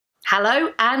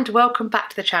Hello and welcome back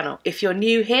to the channel. If you're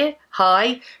new here,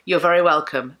 hi, you're very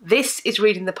welcome. This is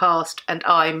Reading the Past and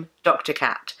I'm Dr.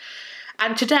 Cat.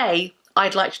 And today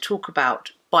I'd like to talk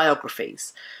about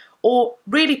biographies, or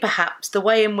really perhaps the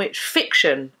way in which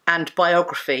fiction and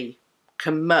biography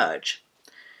can merge.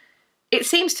 It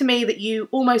seems to me that you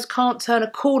almost can't turn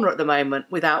a corner at the moment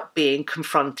without being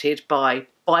confronted by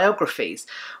biographies,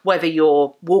 whether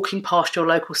you're walking past your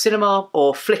local cinema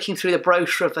or flicking through the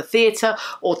brochure of a theatre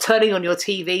or turning on your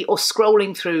TV or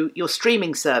scrolling through your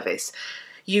streaming service.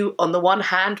 You, on the one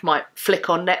hand, might flick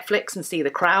on Netflix and see The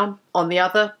Crown. On the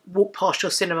other, walk past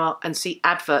your cinema and see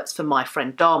adverts for My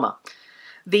Friend Dharma.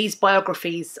 These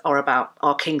biographies are about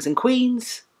our kings and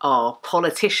queens, our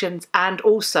politicians, and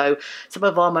also some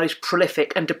of our most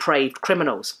prolific and depraved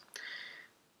criminals.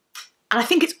 And I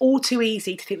think it's all too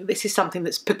easy to think that this is something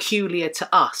that's peculiar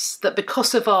to us, that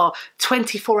because of our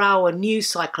 24-hour news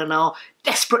cycle and our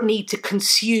desperate need to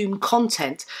consume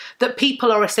content, that people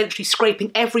are essentially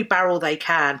scraping every barrel they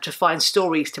can to find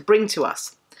stories to bring to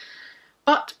us.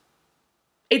 But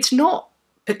it's not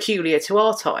peculiar to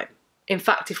our time. In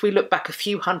fact, if we look back a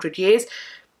few hundred years,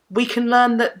 we can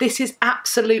learn that this is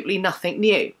absolutely nothing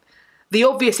new. The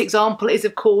obvious example is,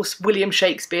 of course, William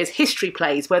Shakespeare's history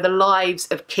plays, where the lives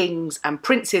of kings and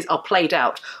princes are played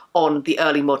out on the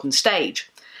early modern stage.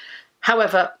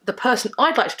 However, the person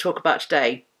I'd like to talk about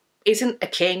today isn't a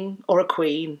king or a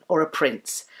queen or a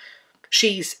prince.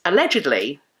 She's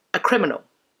allegedly a criminal.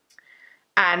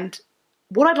 And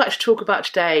what I'd like to talk about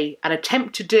today and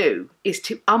attempt to do is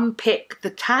to unpick the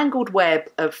tangled web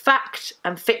of fact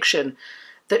and fiction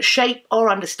that shape our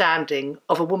understanding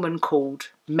of a woman called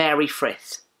Mary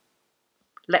Frith.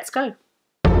 Let's go.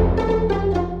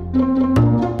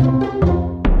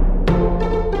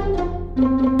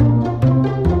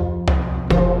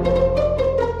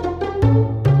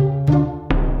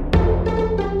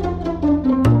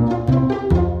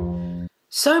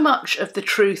 So much of the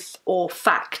truth or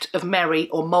fact of Mary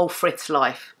or Moll Frith's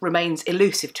life remains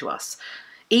elusive to us.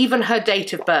 Even her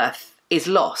date of birth is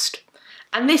lost.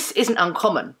 And this isn't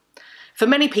uncommon. For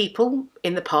many people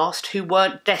in the past who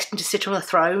weren't destined to sit on a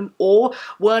throne or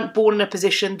weren't born in a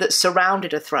position that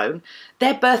surrounded a throne,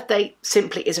 their birth date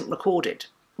simply isn't recorded.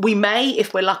 We may,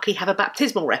 if we're lucky, have a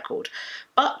baptismal record,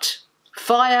 but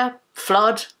fire,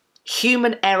 flood,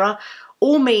 human error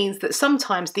all means that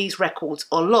sometimes these records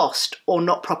are lost or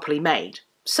not properly made.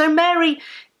 So Mary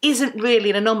isn't really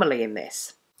an anomaly in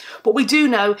this. What we do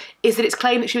know is that it's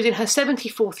claimed that she was in her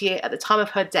 74th year at the time of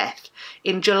her death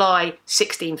in July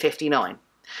 1659.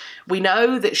 We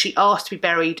know that she asked to be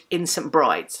buried in St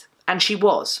Bride's, and she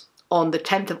was, on the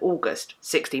 10th of August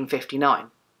 1659.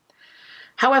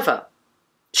 However,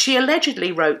 she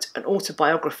allegedly wrote an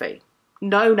autobiography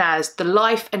known as The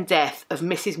Life and Death of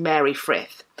Mrs Mary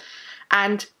Frith,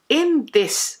 and in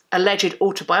this alleged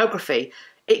autobiography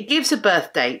it gives a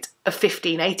birth date of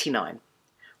 1589.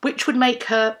 Which would make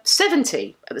her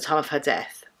 70 at the time of her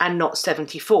death and not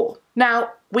 74.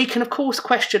 Now, we can of course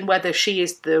question whether she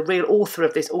is the real author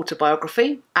of this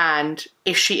autobiography, and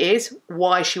if she is,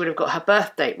 why she would have got her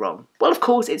birth date wrong. Well, of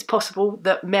course, it's possible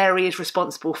that Mary is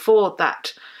responsible for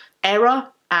that error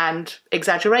and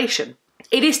exaggeration.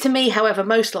 It is to me, however,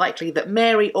 most likely that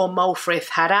Mary or Moll Frith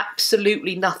had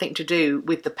absolutely nothing to do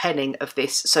with the penning of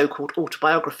this so-called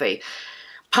autobiography.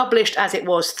 Published as it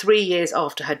was 3 years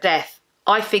after her death,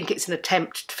 I think it's an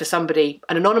attempt for somebody,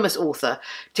 an anonymous author,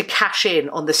 to cash in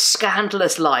on the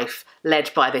scandalous life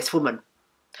led by this woman.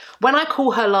 When I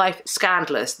call her life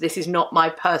scandalous, this is not my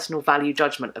personal value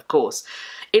judgment, of course.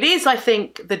 It is, I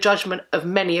think, the judgment of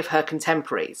many of her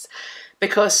contemporaries.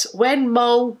 Because when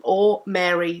Moll or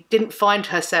Mary didn't find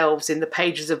herself in the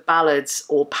pages of ballads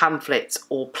or pamphlets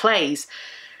or plays,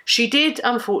 she did,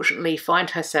 unfortunately,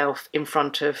 find herself in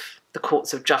front of the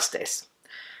courts of justice.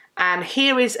 And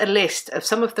here is a list of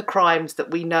some of the crimes that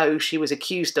we know she was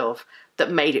accused of that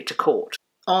made it to court.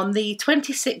 On the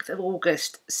 26th of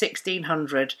August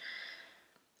 1600,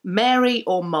 Mary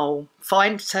or Moll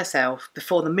finds herself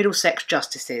before the Middlesex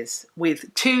justices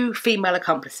with two female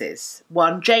accomplices,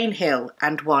 one Jane Hill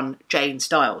and one Jane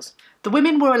Stiles. The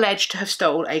women were alleged to have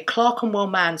stolen a Clerkenwell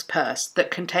man's purse that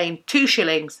contained 2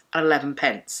 shillings and 11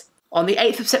 pence. On the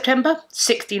 8th of September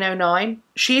 1609,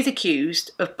 she is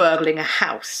accused of burgling a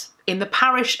house in the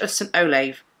parish of St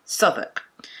Olave, Southwark,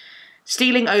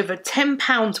 stealing over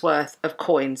 £10 worth of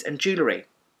coins and jewellery.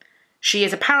 She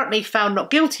is apparently found not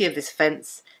guilty of this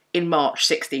offence in March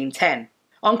 1610.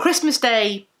 On Christmas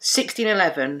Day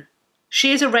 1611,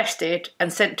 she is arrested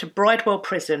and sent to Bridewell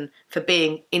Prison for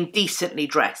being indecently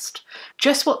dressed.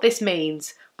 Just what this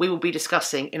means we will be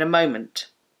discussing in a moment.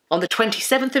 On the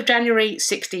 27th of January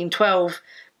 1612,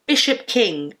 Bishop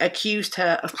King accused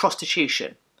her of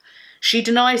prostitution. She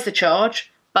denies the charge,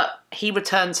 but he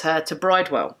returns her to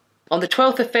Bridewell. On the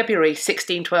 12th of February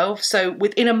 1612, so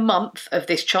within a month of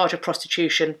this charge of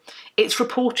prostitution, it's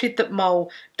reported that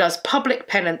Moll does public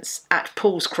penance at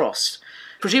Paul's Cross.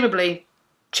 Presumably,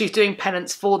 she's doing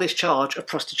penance for this charge of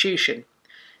prostitution.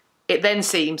 It then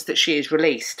seems that she is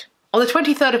released. On the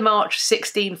 23rd of March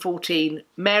 1614,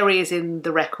 Mary is in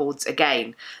the records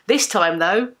again. This time,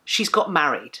 though, she's got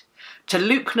married to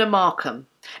Lewknor Markham.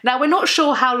 Now, we're not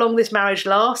sure how long this marriage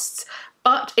lasts,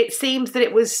 but it seems that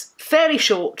it was fairly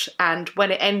short and,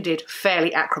 when it ended,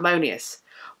 fairly acrimonious.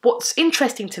 What's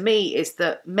interesting to me is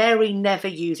that Mary never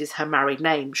uses her married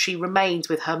name. She remains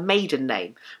with her maiden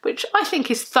name, which I think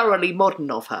is thoroughly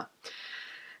modern of her.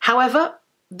 However,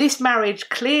 this marriage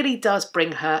clearly does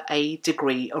bring her a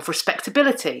degree of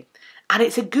respectability, and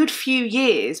it's a good few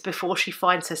years before she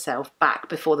finds herself back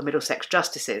before the Middlesex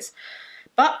justices.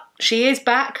 But she is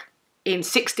back in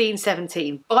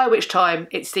 1617, by which time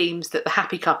it seems that the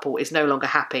happy couple is no longer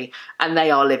happy and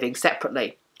they are living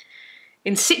separately.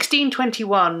 In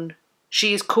 1621,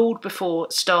 she is called before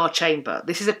Star Chamber.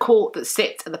 This is a court that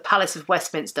sits at the Palace of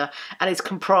Westminster and is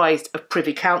comprised of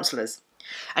privy councillors.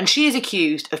 And she is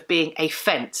accused of being a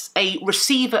fence, a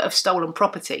receiver of stolen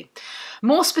property.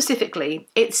 More specifically,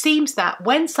 it seems that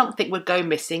when something would go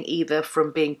missing, either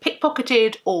from being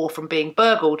pickpocketed or from being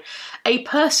burgled, a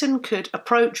person could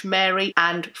approach Mary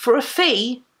and, for a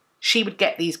fee, she would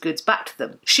get these goods back to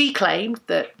them. She claimed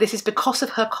that this is because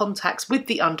of her contacts with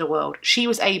the underworld. She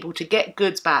was able to get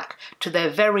goods back to their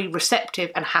very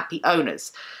receptive and happy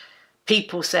owners.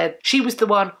 People said she was the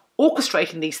one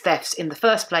orchestrating these thefts in the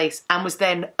first place and was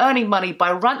then earning money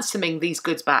by ransoming these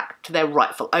goods back to their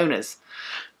rightful owners.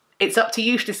 It's up to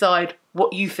you to decide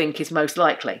what you think is most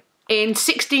likely. In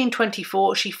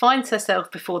 1624, she finds herself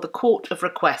before the Court of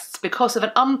Requests because of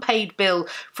an unpaid bill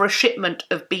for a shipment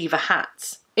of beaver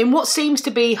hats. In what seems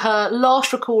to be her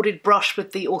last recorded brush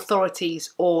with the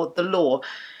authorities or the law,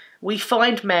 we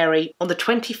find Mary on the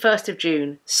 21st of June,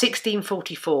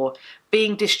 1644,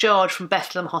 being discharged from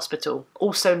Bethlehem Hospital,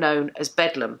 also known as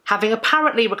Bedlam, having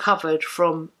apparently recovered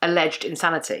from alleged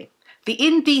insanity. The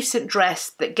indecent dress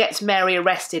that gets Mary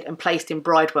arrested and placed in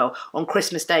Bridewell on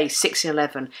Christmas Day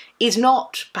 1611 is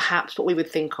not perhaps what we would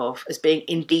think of as being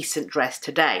indecent dress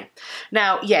today.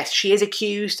 Now, yes, she is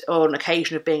accused on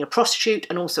occasion of being a prostitute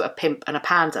and also a pimp and a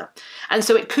pander. And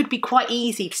so it could be quite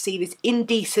easy to see this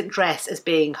indecent dress as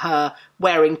being her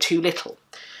wearing too little.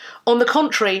 On the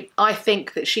contrary, I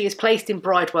think that she is placed in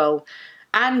Bridewell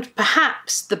and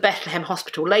perhaps the Bethlehem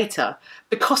Hospital later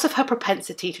because of her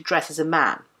propensity to dress as a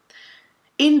man.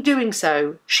 In doing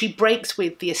so, she breaks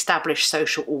with the established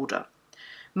social order.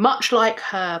 Much like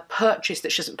her purchase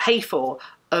that she doesn't pay for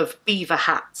of beaver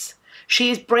hats, she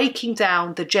is breaking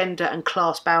down the gender and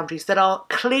class boundaries that are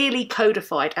clearly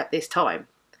codified at this time.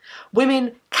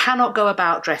 Women cannot go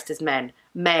about dressed as men.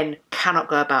 Men cannot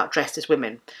go about dressed as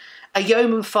women. A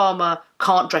yeoman farmer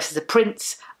can't dress as a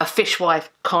prince. A fishwife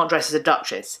can't dress as a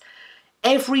duchess.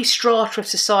 Every strata of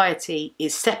society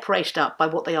is separated up by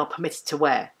what they are permitted to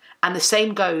wear. And the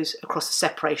same goes across the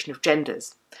separation of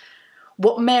genders.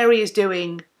 What Mary is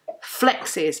doing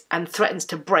flexes and threatens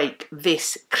to break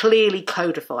this clearly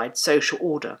codified social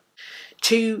order.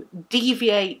 To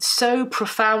deviate so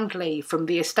profoundly from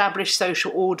the established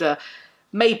social order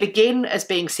may begin as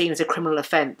being seen as a criminal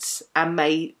offence and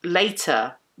may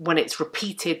later, when it's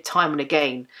repeated time and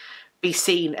again, be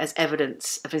seen as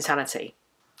evidence of insanity.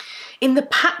 In the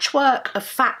patchwork of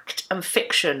fact and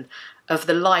fiction of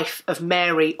the life of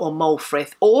Mary or Moll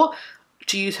Frith, or,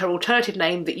 to use her alternative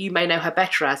name that you may know her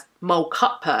better as, Moll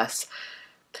Cut-purse,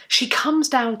 she comes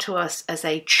down to us as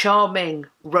a charming,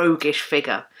 roguish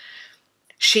figure.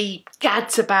 She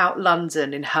gads about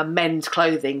London in her men's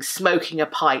clothing, smoking a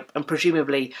pipe and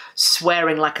presumably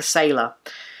swearing like a sailor.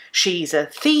 She's a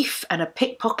thief and a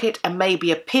pickpocket and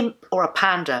maybe a pimp or a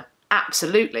pander,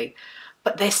 absolutely,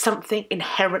 but there's something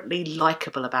inherently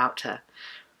likeable about her.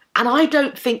 And I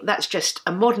don't think that's just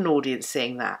a modern audience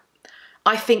seeing that.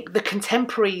 I think the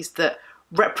contemporaries that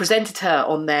represented her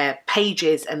on their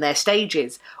pages and their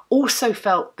stages also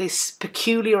felt this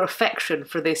peculiar affection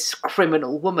for this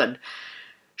criminal woman.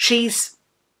 She's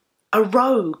a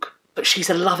rogue, but she's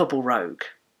a lovable rogue.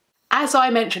 As I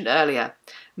mentioned earlier,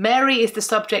 Mary is the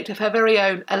subject of her very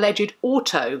own alleged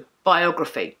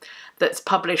autobiography that's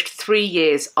published 3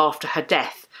 years after her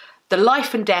death, The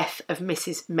Life and Death of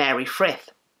Mrs. Mary Frith.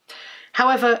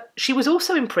 However, she was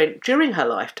also in print during her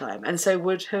lifetime and so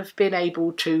would have been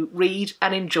able to read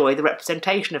and enjoy the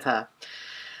representation of her.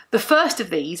 The first of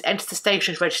these entered the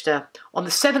Stationers' Register on the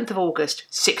 7th of August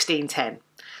 1610.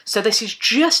 So this is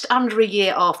just under a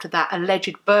year after that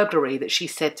alleged burglary that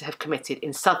she's said to have committed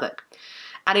in Southwark.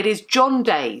 And it is John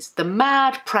Day's The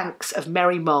Mad Pranks of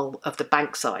Merry Moll of the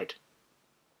Bankside.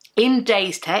 In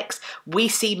Day's text, we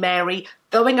see Mary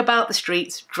going about the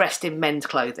streets dressed in men's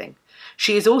clothing.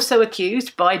 She is also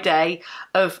accused by Day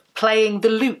of playing the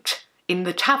lute in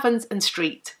the taverns and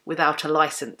street without a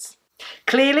licence.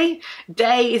 Clearly,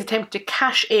 Day is attempting to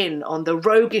cash in on the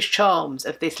roguish charms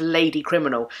of this lady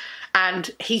criminal,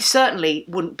 and he certainly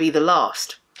wouldn't be the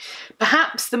last.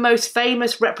 Perhaps the most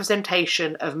famous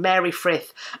representation of Mary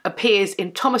Frith appears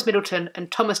in Thomas Middleton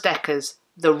and Thomas Dekker's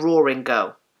The Roaring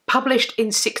Girl. Published in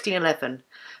 1611,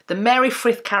 the Mary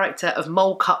Frith character of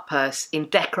Moll Cutpurse in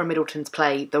Dekker and Middleton's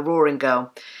play The Roaring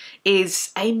Girl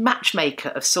is a matchmaker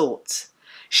of sorts.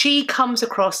 She comes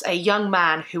across a young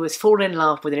man who has fallen in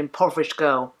love with an impoverished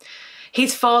girl.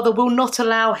 His father will not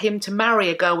allow him to marry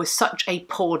a girl with such a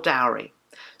poor dowry.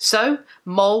 So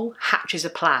Moll hatches a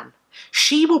plan.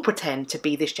 She will pretend to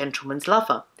be this gentleman's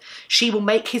lover. She will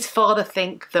make his father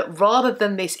think that rather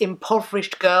than this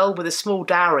impoverished girl with a small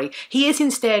dowry, he is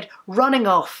instead running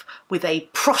off with a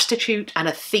prostitute and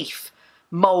a thief,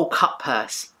 Moll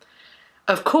Cutpurse.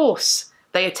 Of course,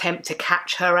 they attempt to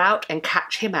catch her out and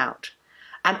catch him out,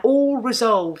 and all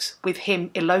resolves with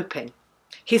him eloping.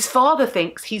 His father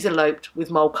thinks he's eloped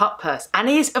with Moll Cutpurse and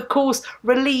is, of course,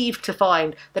 relieved to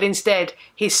find that instead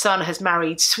his son has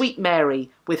married sweet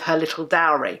Mary with her little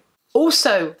dowry.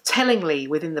 Also, tellingly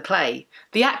within the play,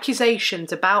 the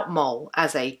accusations about Moll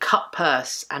as a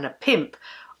cutpurse and a pimp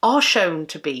are shown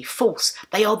to be false.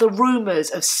 They are the rumours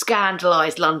of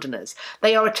scandalised Londoners.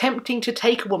 They are attempting to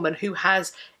take a woman who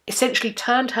has essentially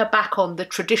turned her back on the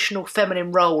traditional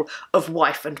feminine role of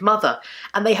wife and mother,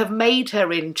 and they have made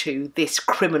her into this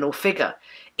criminal figure.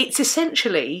 It's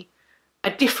essentially a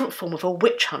different form of a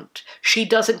witch hunt. She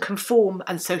doesn't conform,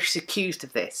 and so she's accused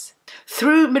of this.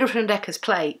 Through Middleton and Dekker's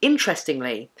play,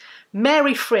 interestingly,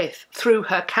 Mary Frith, through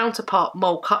her counterpart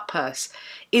Moll Cutpurse,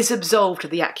 is absolved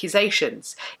of the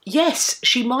accusations. Yes,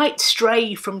 she might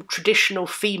stray from traditional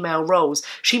female roles.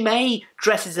 She may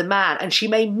dress as a man and she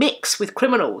may mix with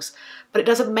criminals, but it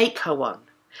doesn't make her one.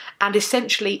 And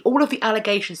essentially, all of the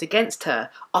allegations against her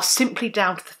are simply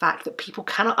down to the fact that people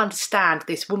cannot understand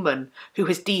this woman who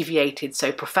has deviated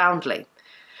so profoundly.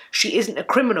 She isn't a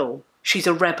criminal, she's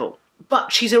a rebel.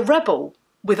 But she's a rebel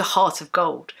with a heart of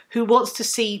gold, who wants to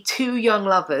see two young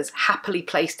lovers happily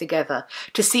placed together,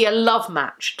 to see a love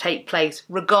match take place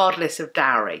regardless of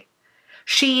dowry.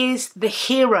 She is the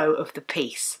hero of the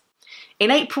piece.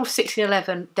 In April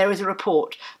 1611, there is a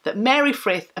report that Mary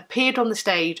Frith appeared on the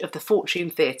stage of the Fortune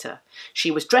Theatre.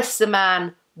 She was dressed as a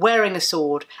man, wearing a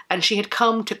sword, and she had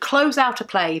come to close out a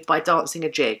play by dancing a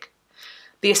jig.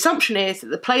 The assumption is that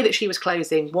the play that she was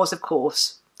closing was, of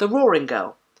course, The Roaring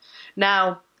Girl.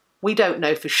 Now, we don't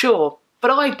know for sure,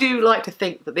 but I do like to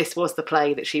think that this was the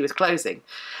play that she was closing,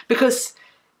 because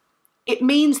it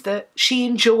means that she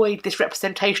enjoyed this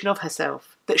representation of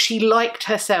herself, that she liked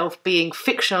herself being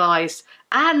fictionalised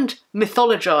and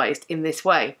mythologised in this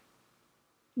way.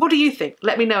 What do you think?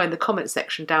 Let me know in the comments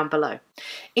section down below.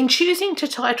 In choosing to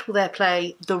title their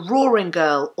play The Roaring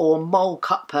Girl or Moll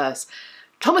Cutpurse,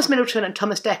 Thomas Middleton and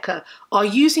Thomas Dekker are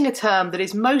using a term that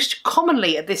is most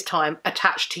commonly at this time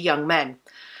attached to young men.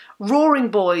 Roaring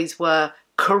boys were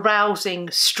carousing,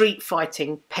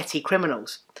 street-fighting, petty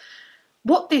criminals.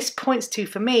 What this points to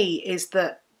for me is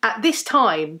that at this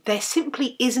time, there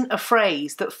simply isn't a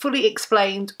phrase that fully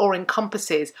explains or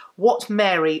encompasses what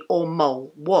Mary or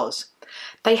Moll was.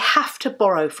 They have to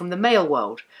borrow from the male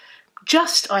world,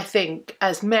 just, I think,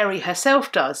 as Mary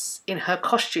herself does in her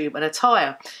costume and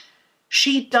attire.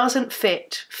 She doesn't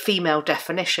fit female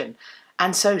definition,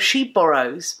 and so she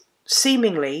borrows,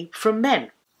 seemingly, from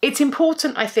men. It's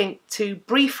important, I think, to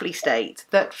briefly state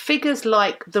that figures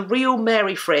like the real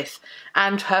Mary Frith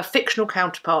and her fictional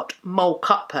counterpart Moll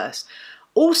Cutpurse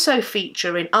also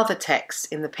feature in other texts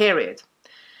in the period.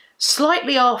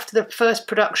 Slightly after the first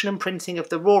production and printing of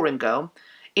The Roaring Girl,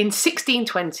 in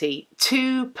 1620,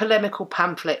 two polemical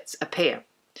pamphlets appear.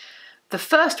 The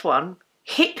first one,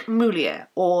 Haec Mulier,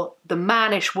 or The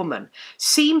Mannish Woman,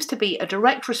 seems to be a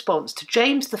direct response to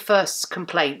James I's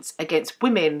complaints against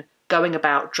women going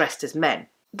about dressed as men.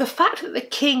 The fact that the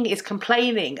king is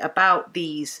complaining about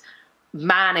these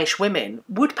mannish women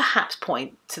would perhaps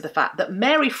point to the fact that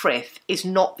Mary Frith is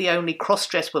not the only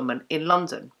cross-dressed woman in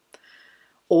London.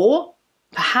 Or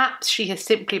perhaps she has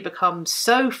simply become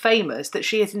so famous that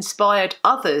she has inspired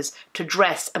others to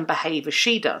dress and behave as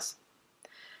she does.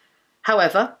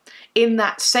 However, in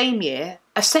that same year,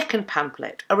 a second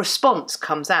pamphlet, a response,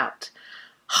 comes out.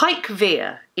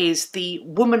 Haec is the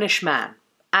womanish man,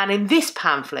 And in this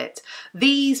pamphlet,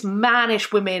 these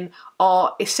mannish women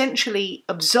are essentially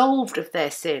absolved of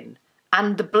their sin,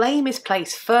 and the blame is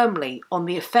placed firmly on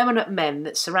the effeminate men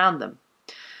that surround them.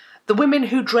 The women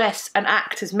who dress and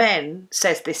act as men,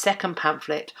 says this second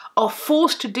pamphlet, are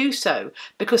forced to do so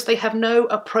because they have no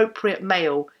appropriate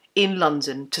male in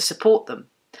London to support them.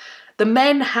 The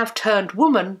men have turned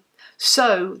woman,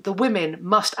 so the women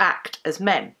must act as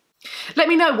men. Let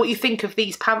me know what you think of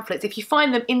these pamphlets. If you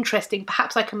find them interesting,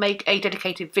 perhaps I can make a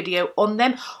dedicated video on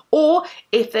them, or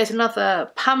if there's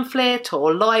another pamphlet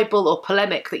or libel or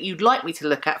polemic that you'd like me to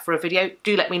look at for a video,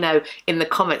 do let me know in the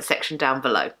comment section down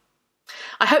below.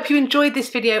 I hope you enjoyed this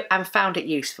video and found it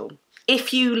useful.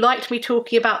 If you liked me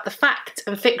talking about the facts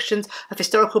and fictions of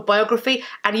historical biography,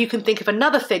 and you can think of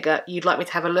another figure you'd like me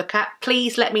to have a look at,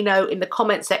 please let me know in the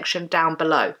comment section down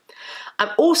below. I'm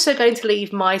also going to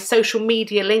leave my social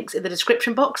media links in the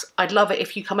description box. I'd love it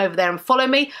if you come over there and follow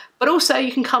me, but also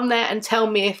you can come there and tell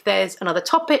me if there's another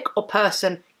topic or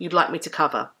person you'd like me to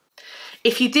cover.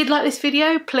 If you did like this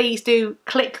video, please do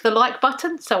click the like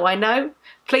button so I know.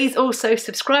 Please also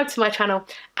subscribe to my channel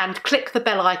and click the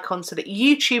bell icon so that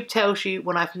YouTube tells you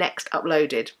when I've next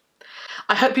uploaded.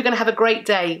 I hope you're going to have a great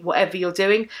day, whatever you're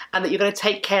doing, and that you're going to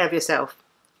take care of yourself.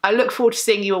 I look forward to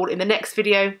seeing you all in the next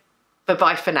video.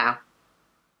 Bye-bye for now.